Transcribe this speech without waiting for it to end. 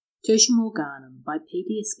Tertium Organum by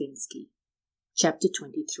P.D. Ouspensky. Chapter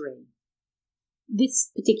 23.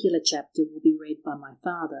 This particular chapter will be read by my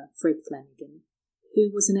father, Fred Flanagan,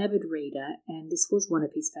 who was an avid reader, and this was one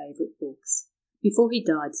of his favourite books. Before he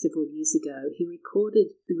died several years ago, he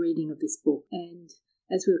recorded the reading of this book, and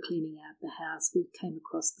as we were cleaning out the house, we came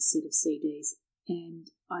across the set of CDs, and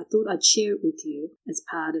I thought I'd share it with you as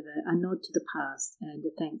part of a nod to the past and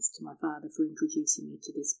a thanks to my father for introducing me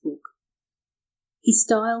to this book. His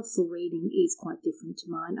style for reading is quite different to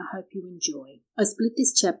mine. I hope you enjoy. I split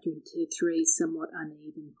this chapter into three somewhat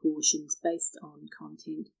uneven portions based on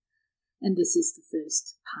content, and this is the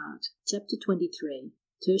first part. Chapter 23,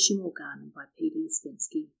 Tertium Organum by P.D.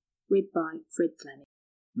 Ouspensky, read by Fred Flanagan.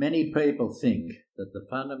 Many people think that the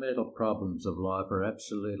fundamental problems of life are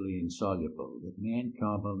absolutely insoluble, that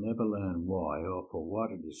mankind will never learn why or for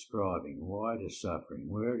what it is striving, why it is suffering,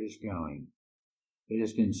 where it is going. It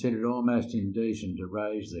is considered almost indecent to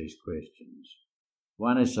raise these questions.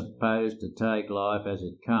 One is supposed to take life as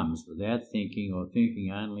it comes without thinking or thinking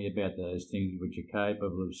only about those things which are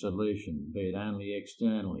capable of solution, be it only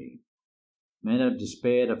externally. Men have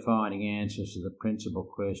despaired of finding answers to the principal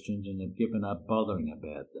questions and have given up bothering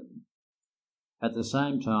about them. At the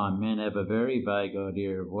same time, men have a very vague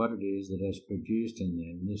idea of what it is that has produced in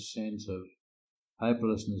them this sense of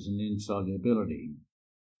hopelessness and insolubility.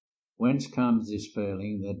 Whence comes this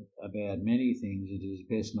feeling that about many things it is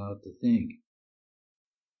best not to think?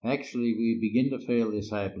 Actually, we begin to feel this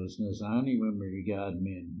hopelessness only when we regard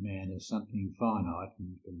man as something finite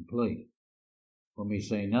and complete, when we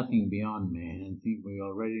see nothing beyond man and think we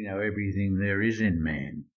already know everything there is in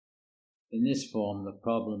man. In this form, the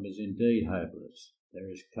problem is indeed hopeless. There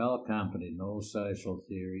is cold comfort in all social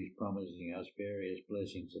theories promising us various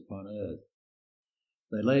blessings upon earth.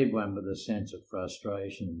 They leave one with a sense of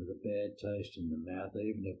frustration and with a bad taste in the mouth,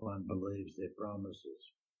 even if one believes their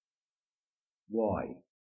promises. Why?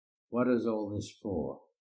 What is all this for?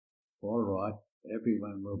 All right,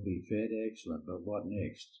 everyone will be fed, excellent, but what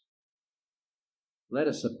next? Let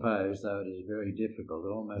us suppose, though it is very difficult,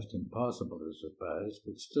 almost impossible to suppose,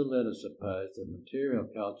 but still let us suppose that material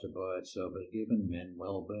culture by itself has given men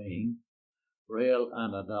well-being, real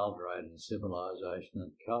unadulterated civilization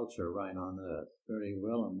and culture reign on earth. Very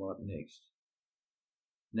well, and what next?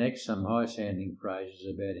 Next, some high-sounding phrases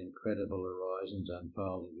about incredible horizons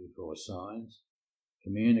unfolding before science,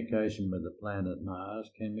 communication with the planet Mars,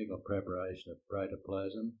 chemical preparation of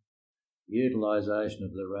protoplasm, utilisation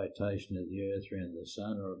of the rotation of the Earth around the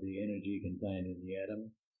Sun or of the energy contained in the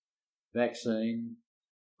atom, vaccine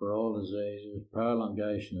for all diseases,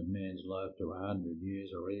 prolongation of man's life to 100 years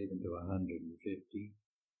or even to 150,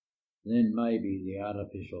 then maybe the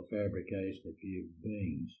artificial fabrication of human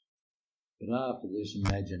beings. But after this,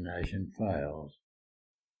 imagination fails.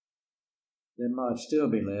 There might still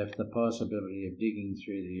be left the possibility of digging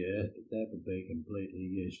through the earth, but that would be completely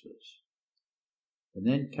useless. And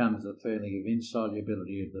then comes the feeling of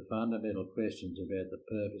insolubility of the fundamental questions about the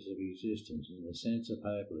purpose of existence and the sense of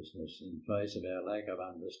hopelessness in face of our lack of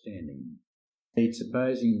understanding. Indeed,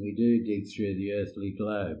 supposing we do dig through the earthly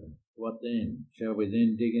globe, what then? Shall we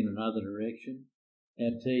then dig in another direction?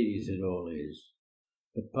 How tedious it all is.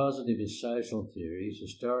 But positivist social theories,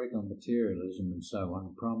 historical materialism and so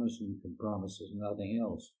on promise and can promise us nothing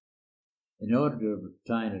else. In order to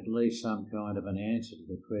obtain at least some kind of an answer to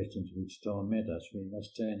the questions which torment us, we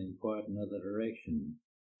must turn in quite another direction,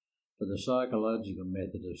 for the psychological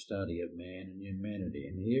method of study of man and humanity.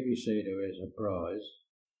 And here we see to our surprise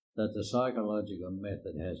that the psychological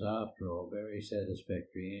method has, after all, very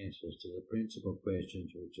satisfactory answers to the principal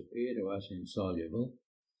questions which appear to us insoluble,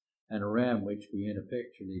 and around which we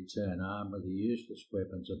ineffectually turn armed with the useless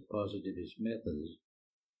weapons of positivist methods.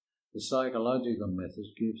 The psychological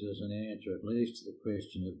method gives us an answer at least to the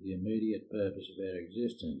question of the immediate purpose of our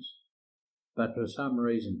existence, but for some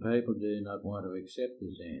reason people do not want to accept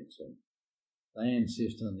this answer. They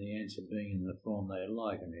insist on the answer being in the form they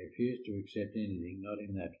like and refuse to accept anything not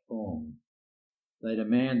in that form. They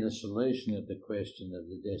demand the solution of the question of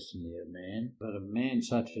the destiny of man, but of man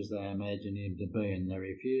such as they imagine him to be, and they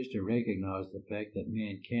refuse to recognise the fact that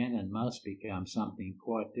man can and must become something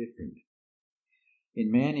quite different. In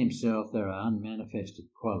man himself there are unmanifested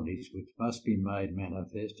qualities which must be made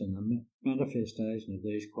manifest, and the manifestation of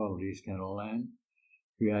these qualities can alone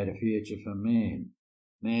create a future for man.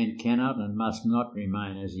 Man cannot and must not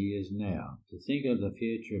remain as he is now. To think of the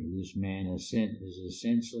future of this man is as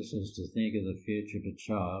senseless as to think of the future of a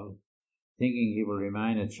child, thinking he will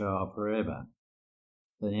remain a child forever.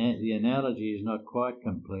 The analogy is not quite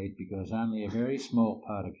complete because only a very small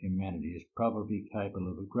part of humanity is probably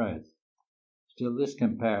capable of growth. Still, this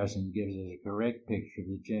comparison gives us a correct picture of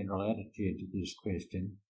the general attitude to this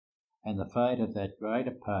question and the fate of that greater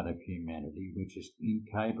part of humanity which is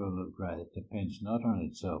incapable of growth depends not on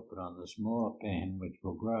itself but on the smaller pan which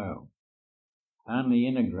will grow. Only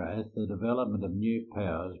inner growth, the development of new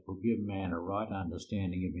powers, will give man a right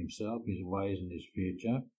understanding of himself, his ways and his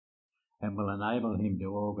future, and will enable him to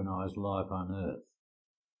organise life on earth.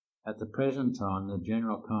 At the present time, the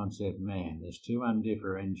general concept man is too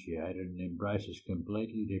undifferentiated and embraces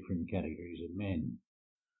completely different categories of men,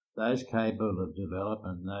 those capable of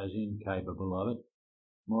development and those incapable of it.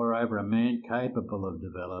 Moreover, a man capable of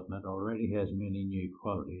development already has many new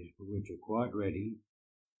qualities which are quite ready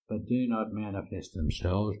but do not manifest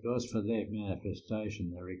themselves, because for their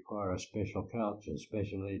manifestation they require a special culture,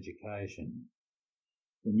 special education.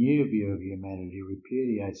 The new view of humanity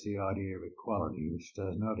repudiates the idea of equality, which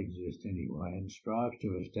does not exist anyway, and strives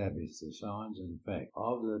to establish the signs and facts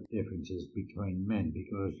of the differences between men,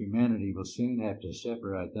 because humanity will soon have to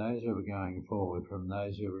separate those who are going forward from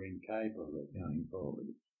those who are incapable of going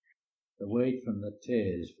forward. The wheat from the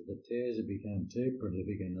tares, for the tares have become too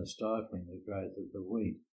prolific and are stifling the growth of the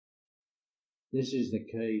wheat. This is the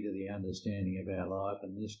key to the understanding of our life,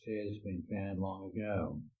 and this key has been found long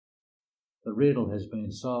ago. The riddle has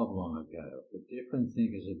been solved long ago, but different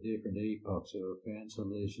thinkers of different epochs who have found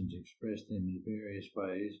solutions express them in various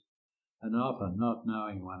ways, and often, not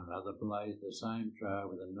knowing one another, blaze the same trail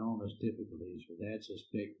with enormous difficulties without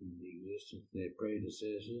suspecting the existence of their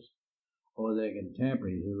predecessors or their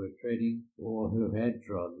contemporaries who were treading or who had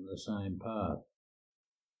trodden the same path.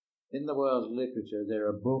 In the world's literature there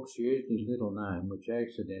are books, usually little known, which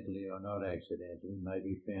accidentally or not accidentally may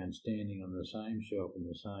be found standing on the same shelf in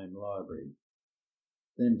the same library.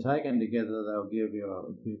 Then taken together they'll give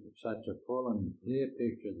such a full and clear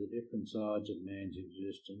picture of the different sides of man's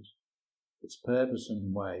existence, its purpose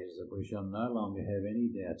and ways, that we shall no longer have any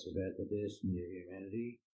doubts about the destiny of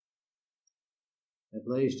humanity, at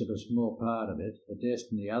least of a small part of it, a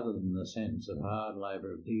destiny other than the sentence of hard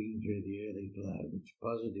labour of digging through the early globe, which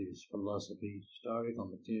positivist philosophy, historical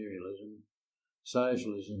materialism,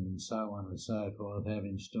 socialism, and so on and so forth have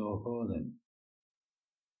in store for them.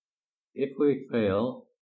 If we feel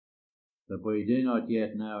that we do not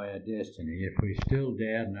yet know our destiny, if we still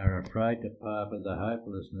doubt and are afraid to part with the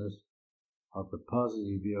hopelessness of the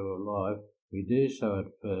positive view of life, we do so at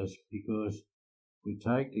first because we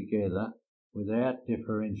take together, without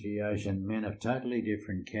differentiation, men of totally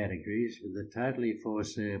different categories with a totally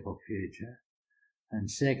foreseeable future,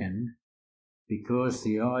 and second, because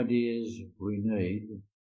the ideas we need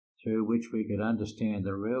through which we could understand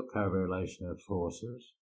the real correlation of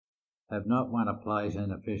forces have not won a place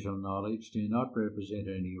in official knowledge, do not represent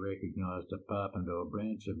any recognised department or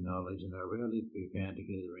branch of knowledge, and are rarely to be found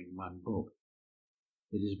together in one book.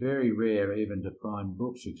 It is very rare even to find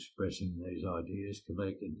books expressing these ideas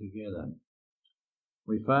collected together.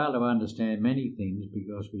 We fail to understand many things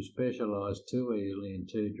because we specialise too easily and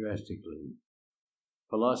too drastically.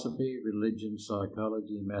 Philosophy, religion,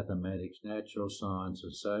 psychology, mathematics, natural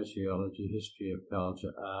sciences, sociology, history of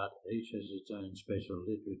culture, art, each has its own special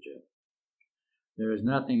literature. There is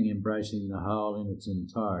nothing embracing the whole in its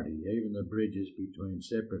entirety. Even the bridges between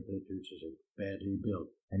separate literatures are badly built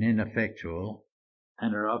and ineffectual,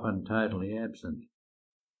 and are often totally absent.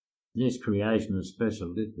 This creation of special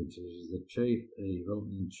literatures is the chief evil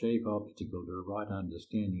and chief obstacle to a right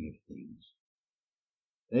understanding of things.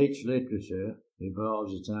 Each literature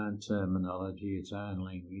evolves its own terminology, its own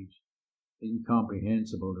language,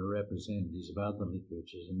 incomprehensible to representatives of other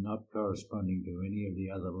literatures and not corresponding to any of the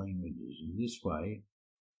other languages. In this way,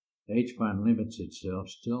 each one limits itself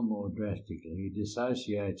still more drastically,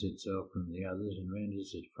 dissociates itself from the others, and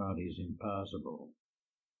renders its frontiers impassable.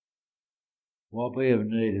 What we have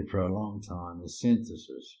needed for a long time is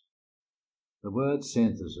synthesis. The word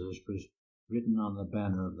synthesis was written on the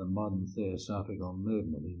banner of the modern theosophical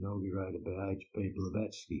movement inaugurated by H.P.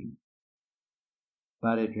 Blavatsky.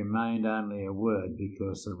 But it remained only a word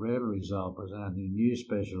because the real result was only new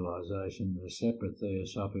specialisation in a separate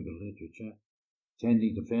theosophical literature,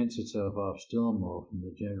 tending to fence itself off still more from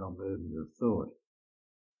the general movement of thought.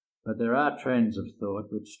 But there are trends of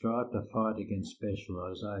thought which strive to fight against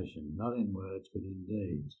specialisation, not in words but in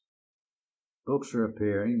deeds. Books are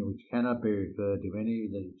appearing which cannot be referred to any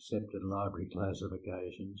of the accepted library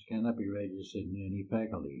classifications, cannot be registered in any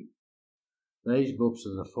faculty. These books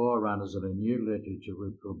are the forerunners of a new literature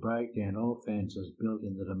which will break down all fences built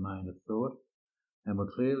in the domain of thought and will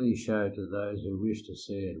clearly show to those who wish to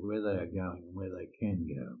see it where they are going and where they can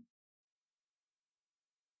go.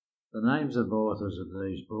 The names of authors of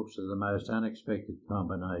these books are the most unexpected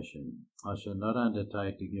combination. I shall not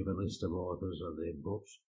undertake to give a list of authors of their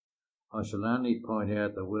books. I shall only point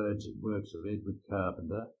out the works of Edward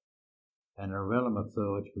Carpenter and a realm of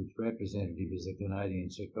thought which representative is the Canadian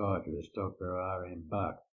psychiatrist Dr. R.M.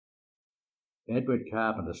 Buck. Edward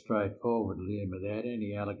Carpenter straightforwardly and without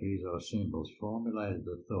any allegories or symbols formulated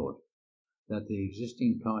the thought that the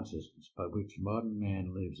existing consciousness by which modern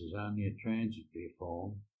man lives is only a transitory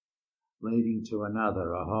form leading to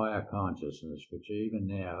another, a higher consciousness, which even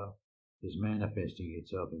now is manifesting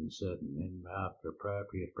itself in certain men after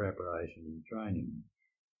appropriate preparation and training.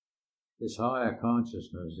 This higher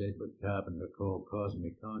consciousness Edward Carpenter called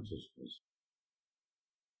cosmic consciousness.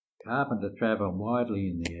 Carpenter travelled widely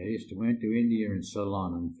in the East, went to India and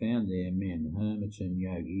Ceylon and found there men, hermits and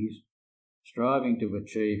yogis, striving to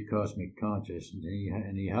achieve cosmic consciousness,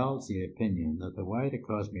 and he holds the opinion that the way to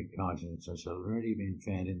cosmic consciousness has already been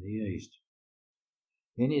found in the East.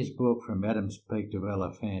 In his book From Adam's Peak to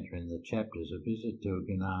Elephanta, in the chapters A Visit to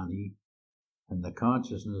Gnani and The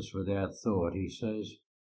Consciousness Without Thought, he says,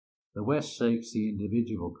 "The West seeks the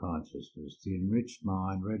individual consciousness, the enriched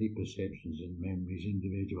mind, ready perceptions and memories,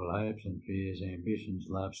 individual hopes and fears, ambitions,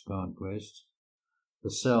 loves, conquests,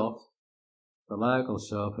 the self, the local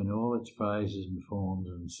self in all its phases and forms,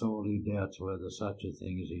 and sorely doubts whether such a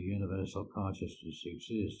thing as a universal consciousness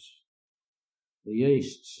exists. The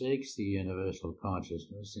East seeks the universal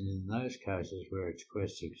consciousness, and in those cases where its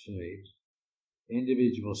quest succeeds,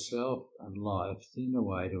 individual self and life thin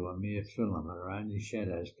away to a mere film are only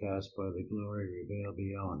shadows cast by the glory revealed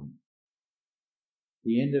beyond.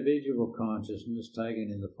 The individual consciousness,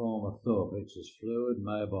 taken in the form of thought, which is fluid,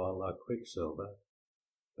 mobile like quicksilver,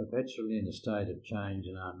 perpetually in a state of change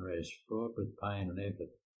and unrest, fraught with pain and effort.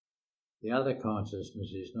 The other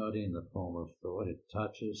consciousness is not in the form of thought. It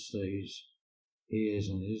touches, sees, hears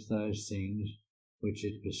and is those things which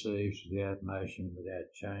it perceives without motion,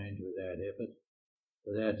 without change, without effort,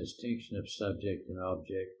 without distinction of subject and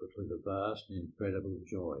object, but with a vast and incredible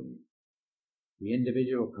joy. The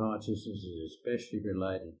individual consciousness is especially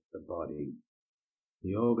related to the body,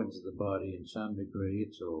 the organs of the body, in some degree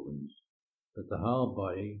its organs, but the whole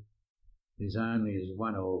body is only as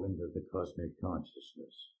one organ to the cosmic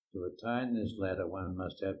consciousness. To attain this latter, one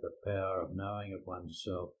must have the power of knowing of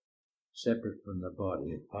oneself separate from the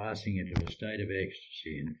body, of passing into a state of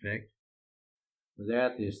ecstasy, in fact.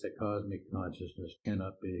 Without this, the cosmic consciousness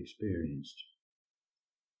cannot be experienced.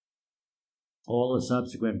 All the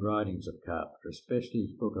subsequent writings of Carpenter, especially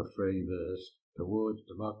his book of free verse, Towards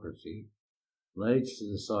Democracy, leads to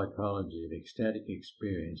the psychology of ecstatic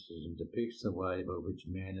experiences and depicts the way by which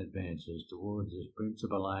man advances towards his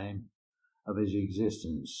principal aim of his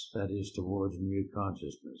existence, that is, towards new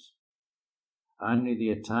consciousness. Only the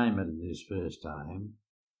attainment of this first aim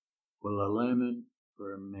will illumine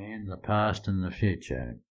for a man the past and the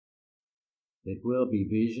future. It will be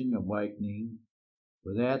vision, awakening.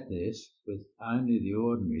 Without this, with only the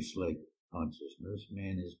ordinary sleep consciousness,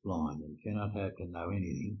 man is blind and cannot hope to know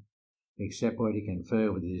anything except what he can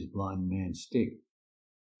feel with his blind man's stick.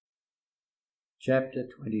 Chapter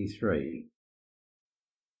 23.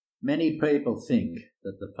 Many people think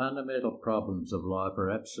that the fundamental problems of life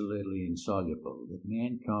are absolutely insoluble, that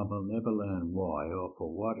mankind will never learn why or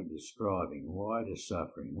for what it is striving, why it is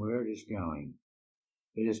suffering, where it is going.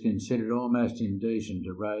 It is considered almost indecent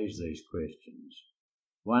to raise these questions.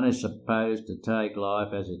 One is supposed to take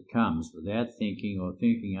life as it comes without thinking or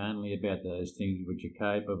thinking only about those things which are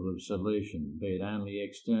capable of solution, be it only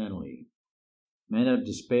externally. Men have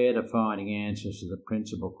despaired of finding answers to the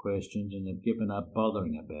principal questions and have given up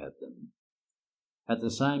bothering about them. At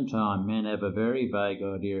the same time, men have a very vague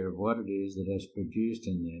idea of what it is that has produced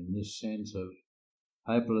in them this sense of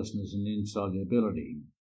hopelessness and insolubility.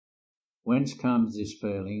 Whence comes this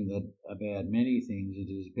feeling that about many things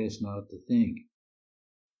it is best not to think?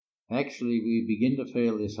 Actually, we begin to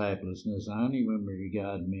feel this hopelessness only when we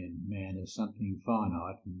regard man as something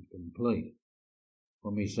finite and complete,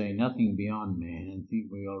 when we see nothing beyond man and think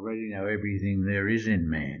we already know everything there is in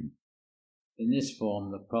man. In this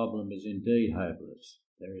form, the problem is indeed hopeless.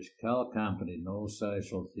 There is dull comfort in all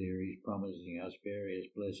social theories promising us various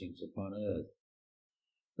blessings upon earth.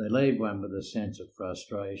 They leave one with a sense of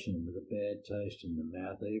frustration and with a bad taste in the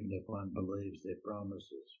mouth, even if one believes their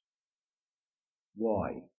promises.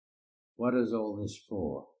 Why? What is all this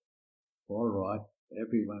for? All right,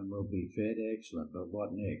 everyone will be fed, excellent, but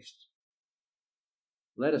what next?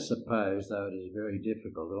 Let us suppose, though it is very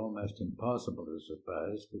difficult, almost impossible to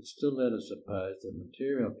suppose, but still let us suppose that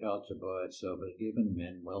material culture by itself has given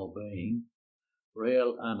men well-being,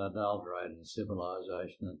 Real unadulterated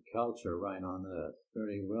civilization and culture reign on earth.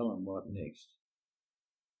 Very well, and what next?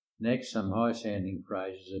 Next, some high-sounding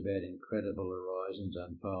phrases about incredible horizons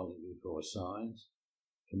unfolding before science,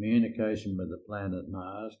 communication with the planet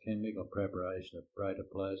Mars, chemical preparation of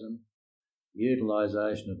protoplasm,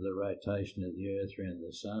 utilisation of the rotation of the Earth around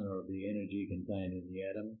the Sun or of the energy contained in the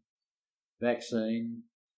atom, vaccine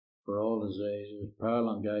for all diseases,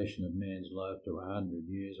 prolongation of man's life to 100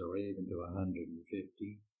 years or even to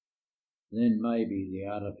 150, then maybe the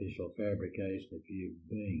artificial fabrication of human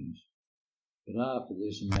beings. But after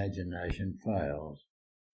this, imagination fails.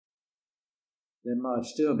 There might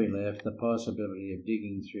still be left the possibility of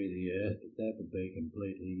digging through the earth, but that would be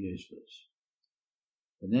completely useless.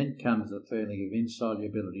 And then comes the feeling of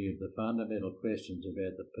insolubility of the fundamental questions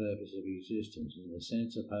about the purpose of existence and the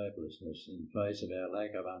sense of hopelessness in face of our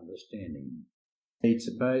lack of understanding. Indeed,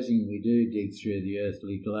 supposing we do dig through the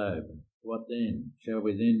earthly globe, what then? Shall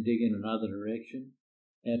we then dig in another direction?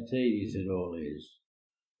 How tedious it all is.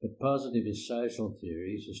 But positivist social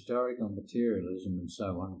theories, historical materialism and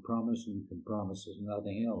so on promise and can promise us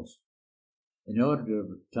nothing else. In order to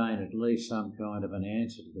obtain at least some kind of an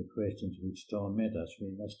answer to the questions which torment us,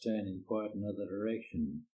 we must turn in quite another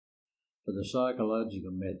direction, for the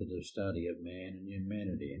psychological method of study of man and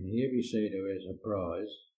humanity. And here we see to our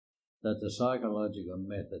surprise that the psychological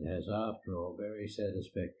method has after all very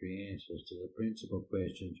satisfactory answers to the principal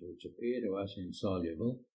questions which appear to us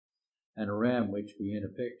insoluble, and around which we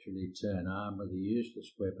ineffectually turn armed with the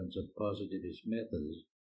useless weapons of positivist methods.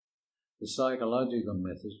 The psychological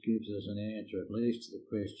method gives us an answer at least to the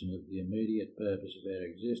question of the immediate purpose of our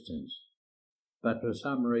existence, but for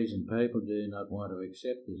some reason people do not want to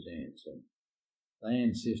accept this answer. They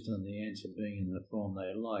insist on the answer being in the form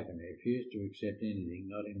they like and refuse to accept anything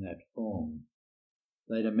not in that form.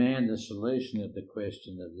 They demand the solution of the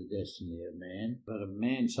question of the destiny of man, but of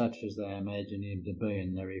man such as they imagine him to be,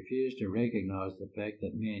 and they refuse to recognise the fact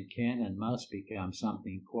that man can and must become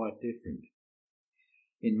something quite different.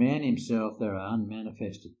 In man himself there are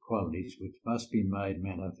unmanifested qualities which must be made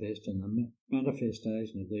manifest, and the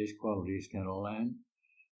manifestation of these qualities can alone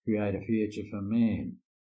create a future for man.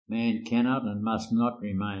 Man cannot and must not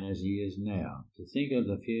remain as he is now. To think of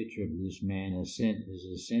the future of this man is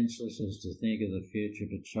as senseless as to think of the future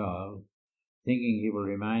of a child, thinking he will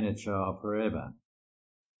remain a child forever.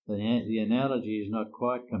 The analogy is not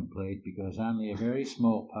quite complete because only a very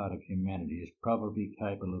small part of humanity is probably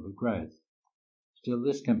capable of growth. Still,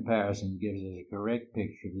 this comparison gives us a correct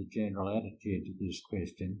picture of the general attitude to this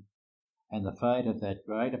question, and the fate of that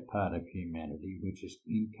greater part of humanity which is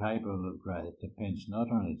incapable of growth depends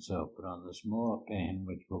not on itself but on the smaller pan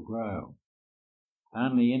which will grow.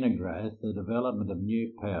 Only inner growth, the development of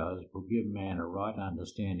new powers, will give man a right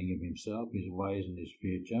understanding of himself, his ways and his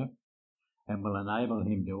future, and will enable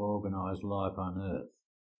him to organise life on earth.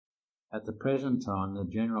 At the present time, the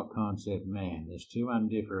general concept man is too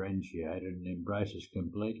undifferentiated and embraces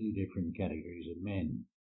completely different categories of men,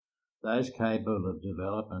 those capable of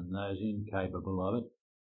development and those incapable of it.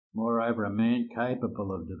 Moreover, a man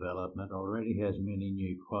capable of development already has many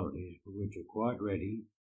new qualities which are quite ready,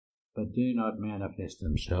 but do not manifest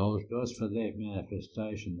themselves, because for their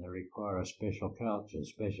manifestation they require a special culture,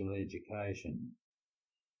 special education.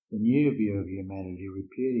 The new view of humanity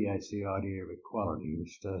repudiates the idea of equality,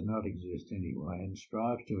 which does not exist anyway, and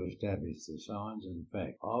strives to establish the signs and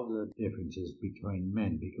facts of the differences between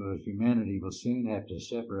men, because humanity will soon have to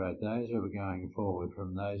separate those who are going forward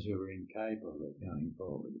from those who are incapable of going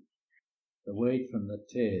forward. The wheat from the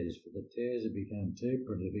tares, for the tares have become too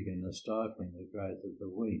prolific and are stifling the growth of the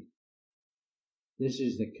wheat. This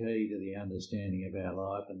is the key to the understanding of our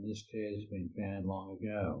life, and this key has been found long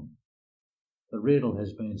ago. The riddle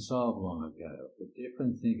has been solved long ago, but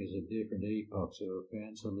different thinkers of different epochs who have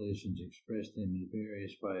found solutions express them in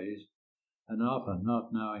various ways, and often,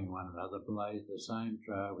 not knowing one another, blaze the same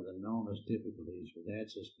trail with enormous difficulties without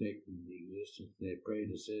suspecting the existence of their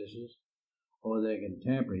predecessors or their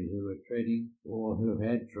contemporaries who were treading or who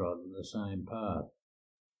had trodden the same path.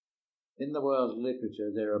 In the world's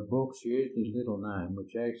literature there are books, usually little known,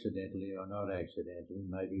 which accidentally or not accidentally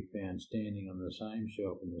may be found standing on the same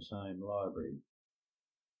shelf in the same library.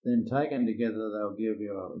 Then taken together they'll give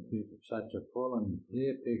such a full and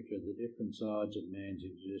clear picture of the different sides of man's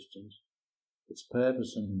existence, its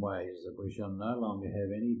purpose and ways, that we shall no longer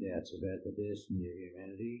have any doubts about the destiny of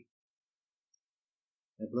humanity,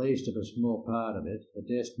 at least of a small part of it, a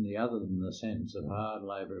destiny other than the sentence of hard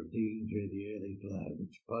labour of digging through the early globe,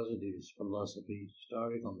 which positivist philosophy,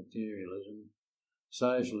 historical materialism,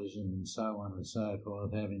 socialism, and so on and so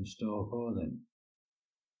forth have in store for them.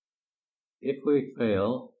 If we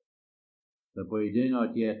feel that we do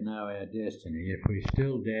not yet know our destiny, if we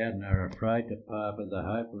still doubt and are afraid to part with the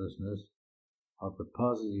hopelessness of the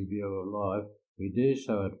positive view of life, we do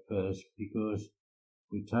so at first because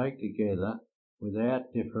we take together,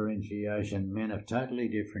 without differentiation, men of totally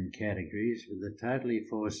different categories with a totally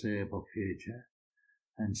foreseeable future,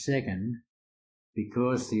 and second,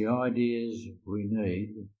 because the ideas we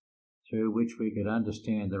need through which we could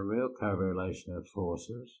understand the real correlation of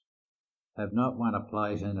forces have not won a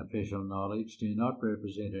place in official knowledge, do not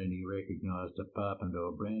represent any recognised department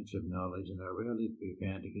or branch of knowledge, and are rarely to be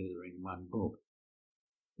found together in one book.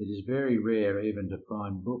 It is very rare even to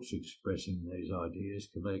find books expressing these ideas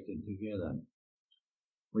collected together.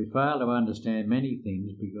 We fail to understand many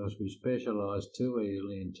things because we specialise too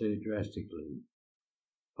easily and too drastically.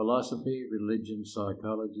 Philosophy, religion,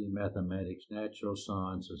 psychology, mathematics, natural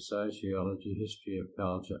sciences, sociology, history of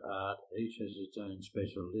culture, art, each has its own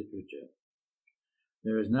special literature.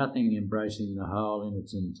 There is nothing embracing the whole in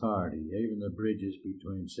its entirety. Even the bridges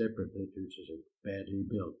between separate literatures are badly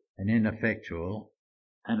built and ineffectual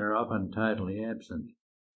and are often totally absent.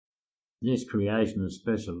 This creation of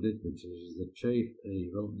special literatures is the chief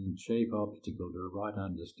evil and chief obstacle to a right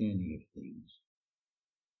understanding of things.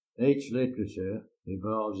 Each literature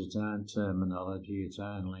evolves its own terminology, its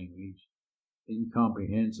own language,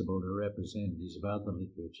 incomprehensible to representatives of other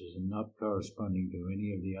literatures and not corresponding to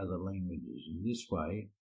any of the other languages. In this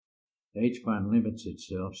way, each one limits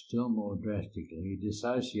itself still more drastically,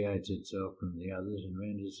 dissociates itself from the others, and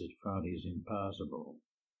renders its frontiers impassable.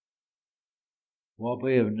 What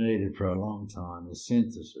we have needed for a long time is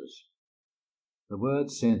synthesis. The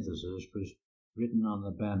word synthesis was written on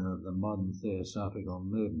the banner of the modern theosophical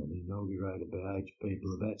movement inaugurated by H.P.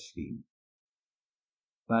 Blavatsky.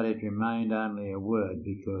 But it remained only a word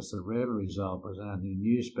because the real result was only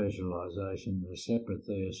new specialisation in a separate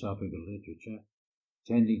theosophical literature,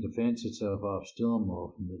 tending to fence itself off still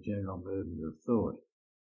more from the general movement of thought.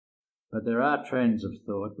 But there are trends of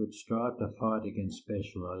thought which strive to fight against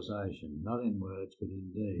specialisation, not in words but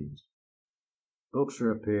in deeds. Books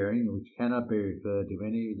are appearing which cannot be referred to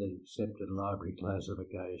any of the accepted library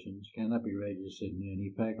classifications, cannot be registered in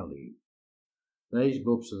any faculty. These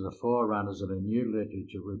books are the forerunners of a new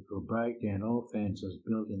literature which will break down all fences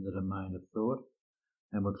built in the domain of thought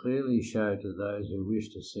and will clearly show to those who wish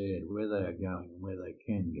to see it where they are going and where they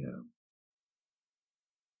can go.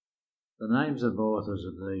 The names of authors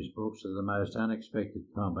of these books are the most unexpected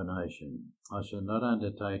combination. I shall not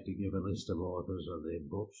undertake to give a list of authors of their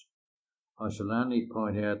books. I shall only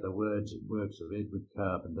point out the works of Edward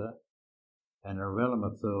Carpenter and a realm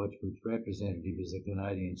of thought whose representative is the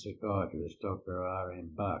Canadian psychiatrist Dr.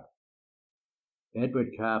 R.M. Buck.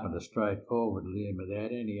 Edward Carpenter straightforwardly and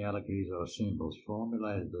without any allegories or symbols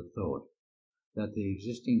formulated the thought that the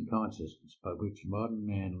existing consciousness by which modern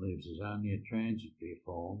man lives is only a transitory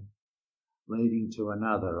form leading to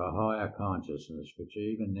another, a higher consciousness, which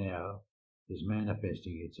even now is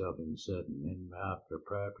manifesting itself in certain men after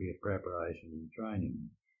appropriate preparation and training.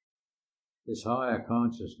 This higher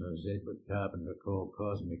consciousness Edward Carpenter called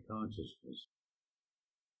cosmic consciousness.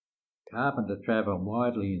 Carpenter travelled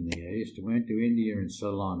widely in the East, went to India and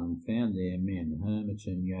Ceylon and found there men, hermits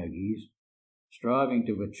and yogis, striving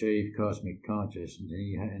to achieve cosmic consciousness,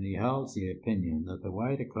 and he holds the opinion that the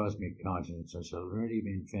way to cosmic consciousness has already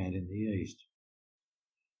been found in the East.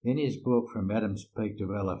 In his book From Adam's Peak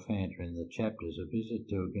to Elephanta, in the chapters A Visit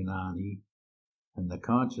to Gnani and The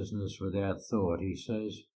Consciousness Without Thought, he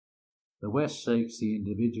says, "The West seeks the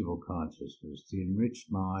individual consciousness, the enriched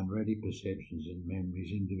mind, ready perceptions and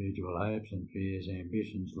memories, individual hopes and fears,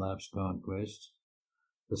 ambitions, loves, conquests,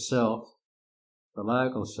 the self, the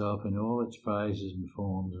local self in all its phases and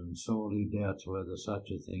forms, and sorely doubts whether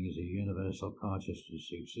such a thing as a universal consciousness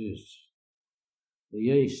exists. The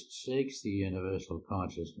East seeks the universal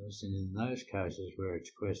consciousness, and in those cases where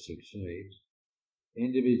its quest succeeds,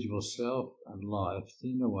 individual self and life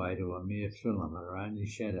thin away to a mere film and are only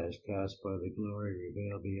shadows cast by the glory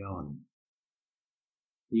revealed beyond.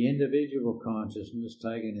 The individual consciousness,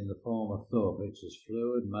 taken in the form of thought, which is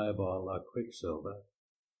fluid, mobile like quicksilver,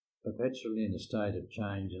 perpetually in a state of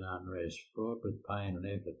change and unrest, fraught with pain and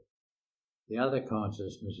effort. The other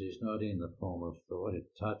consciousness is not in the form of thought.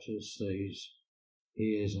 It touches, sees,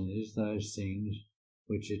 hears, and is those things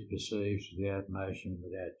which it perceives without motion,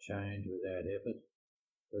 without change, without effort,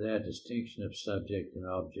 without distinction of subject and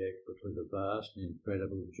object, but with a vast and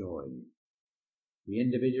incredible joy. The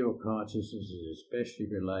individual consciousness is especially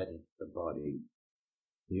related to the body,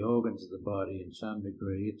 the organs of the body, in some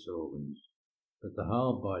degree its organs, but the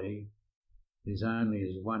whole body is only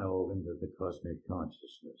as one organ of the cosmic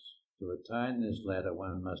consciousness. To attain this latter,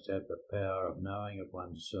 one must have the power of knowing of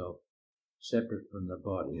oneself separate from the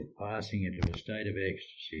body, passing into a state of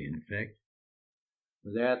ecstasy, in fact.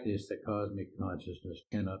 Without this, the cosmic consciousness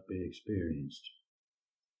cannot be experienced.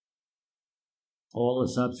 All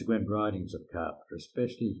the subsequent writings of Carpenter,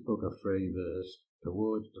 especially his book of free verse,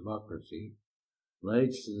 Towards Democracy,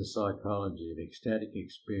 leads to the psychology of ecstatic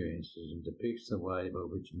experiences and depicts the way by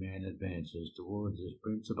which man advances towards this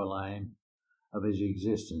principal aim of his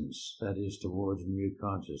existence, that is, towards new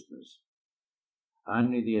consciousness.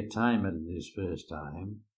 Only the attainment of this first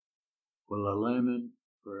aim will illumine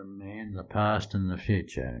for a man the past and the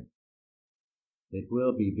future. It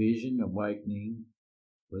will be vision, awakening.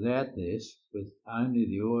 Without this, with only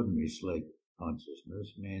the ordinary sleep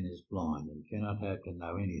consciousness, man is blind and cannot hope to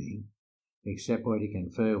know anything except what he can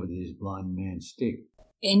feel with his blind man's stick.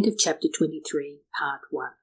 End of chapter 23, part 1.